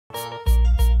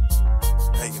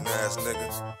Hating ass nigga.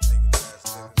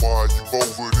 Why you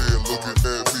over there looking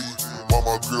at me while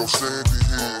my girl standing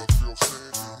here?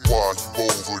 Why you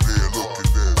over there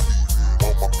looking at me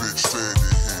while my bitch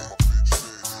standing here?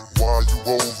 Why you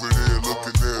over there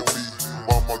looking at me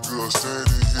while my girl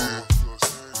standing here?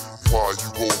 Why you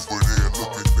over there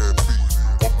looking at me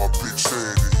while my bitch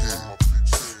standing here?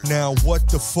 Now what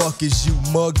the fuck is you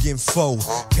mugging for?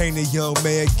 Can't a young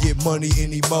man get money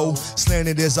anymore?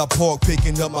 Slanted as I park,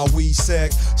 picking up my weed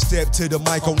sack. Step to the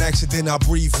mic on accident, I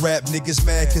breathe rap. Niggas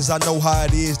mad cause I know how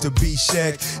it is to be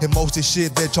Shaq. And most of the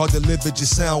shit that y'all delivered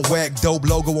just sound whack. Dope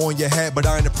logo on your hat, but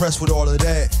I ain't impressed with all of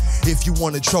that. If you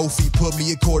want a trophy, put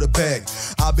me a quarterback.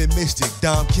 I've been mystic,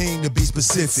 DomKing to be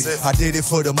specific. I did it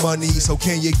for the money, so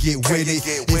can you get with it?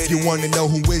 If you wanna know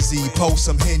who is he, post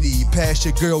some Henny. Pass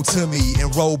your girl to me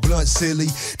and roll blunt, silly.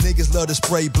 Niggas love to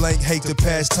spray blank, hate to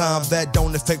pass time. That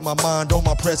don't affect my mind or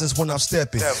my presence when I'm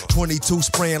stepping. 22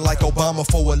 spraying like Obama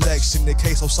for election. In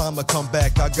case Osama come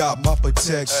back, I got my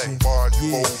protection. Yeah, and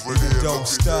you don't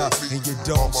stop, and you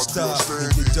don't stop,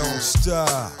 and you don't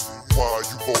stop. Why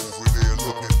you over there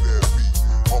looking at me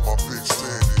while my bitch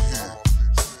standing here?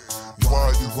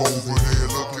 Why you over there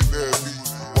looking at me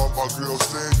while my girl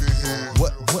standing here?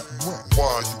 What?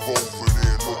 Why you over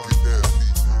there looking at me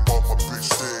while my bitch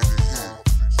standing here?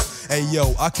 Hey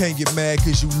yo, I can't get mad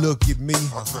cause you look at me.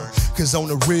 Cause on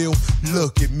the real,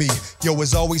 look at me. Yo,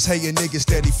 it's always hating niggas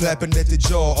steady flapping at the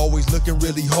jaw. Always looking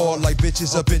really hard like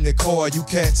bitches up in the car. You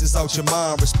cats is out your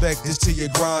mind, respect this to your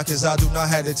grind. Cause I do not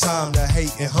have the time to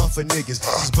hate and hunt for niggas.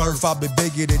 Since birth I've been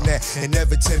bigger than that and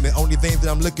never timid. Only thing that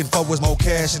I'm looking for was more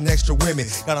cash and extra women.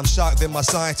 God, I'm shocked that my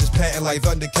science is patent like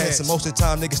Thundercats. And most of the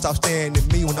time niggas stop staring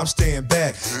at me when I'm staying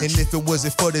back. And if it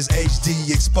wasn't for this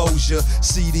HD exposure,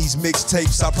 CDs,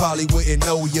 mixtapes, I probably wouldn't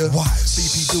know ya.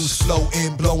 CP dudes flow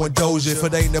in, blowing Doja. If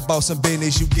it ain't about some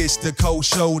business, you get the cold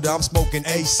shoulder. I'm smoking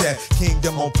ASAP,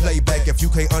 Kingdom on playback. If you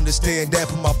can't understand that,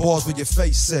 put my balls where your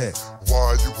face at.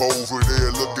 Why you over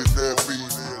there looking at me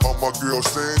while my girl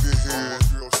standing here?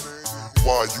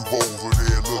 Why you over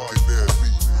there looking at me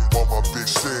while my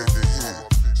bitch standing here?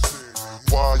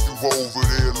 Why you over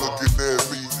there looking at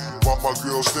me while my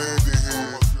girl standing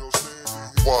here?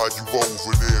 Why you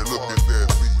over there looking at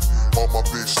me while my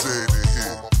bitch standing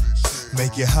here?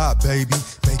 Make it hot, baby.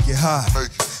 Make it hot.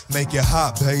 Make it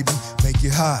hot, baby. Make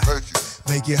it hot.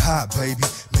 Make it hot, baby.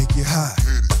 Make it hot.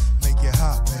 Make it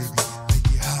hot, baby.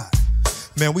 Make it hot.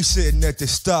 Man, we sitting at the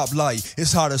stoplight.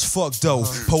 It's hot as fuck though.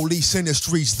 Police in the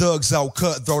streets, thugs out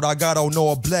cutthroat. I got on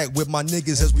all black with my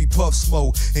niggas as we puff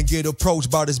smoke and get approached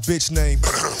by this bitch named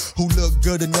who look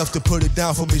good enough to put it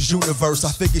down from his universe.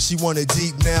 I figured she wanted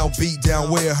deep now, beat down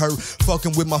where it hurt.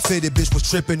 Fucking with my fitted bitch was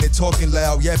tripping and talking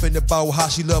loud, yapping about how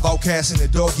she love Outkast and the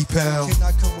doggy pound. Can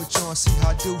I come with y'all and see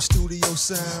how do studio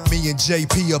sound? Me and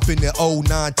JP up in the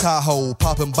 09 Tahoe,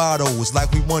 popping bottles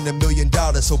like we won $1 million.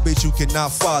 So bitch, you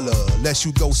cannot follow unless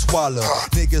you go swallow.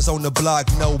 Niggas on the block,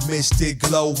 no mystic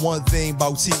glow. One thing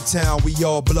about T-Town, we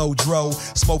all blow dro.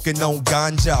 Smoking on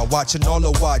ganja, watching all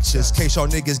the watchers. Case y'all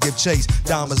niggas give chase,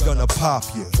 diamonds gonna pop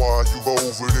you. Why you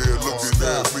over there looking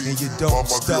at me and you while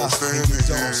don't my girl stop, and standing you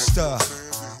don't here? stop.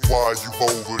 Why you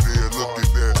over there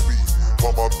looking at me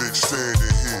while my bitch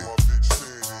standing here?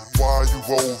 Why you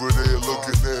over there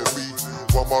looking at me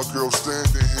while my girl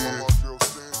standing here?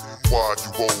 Why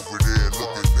you over there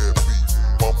looking at me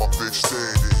while my bitch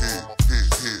standing here?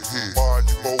 Why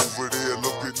you over there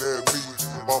looking at me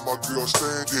while my girl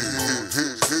standing here?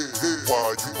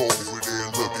 Why you over there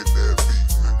looking at me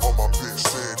while my bitch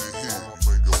standing here?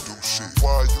 You ain't gon' do shit.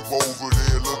 Why you over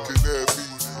there looking at me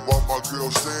while my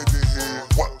girl standing here?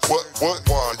 What?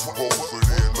 Why you over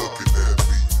there looking